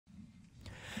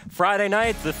Friday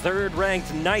night, the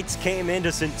third-ranked Knights came into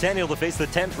Centennial to face the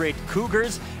 10th-ranked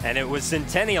Cougars, and it was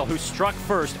Centennial who struck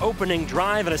first, opening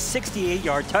drive and a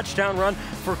 68-yard touchdown run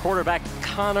for quarterback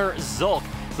Connor Zulk.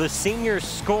 The seniors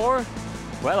score,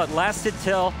 well, it lasted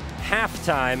till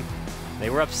halftime. They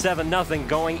were up 7-0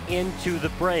 going into the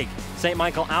break. St.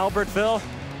 Michael-Albertville,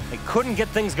 they couldn't get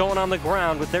things going on the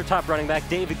ground with their top running back,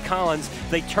 David Collins.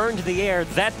 They turned to the air.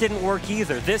 That didn't work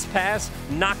either. This pass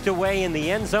knocked away in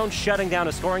the end zone, shutting down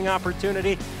a scoring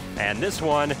opportunity. And this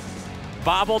one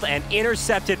bobbled and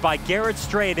intercepted by Garrett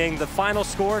Strading. The final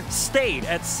score stayed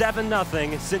at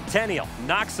 7-0. Centennial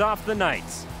knocks off the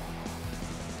Knights.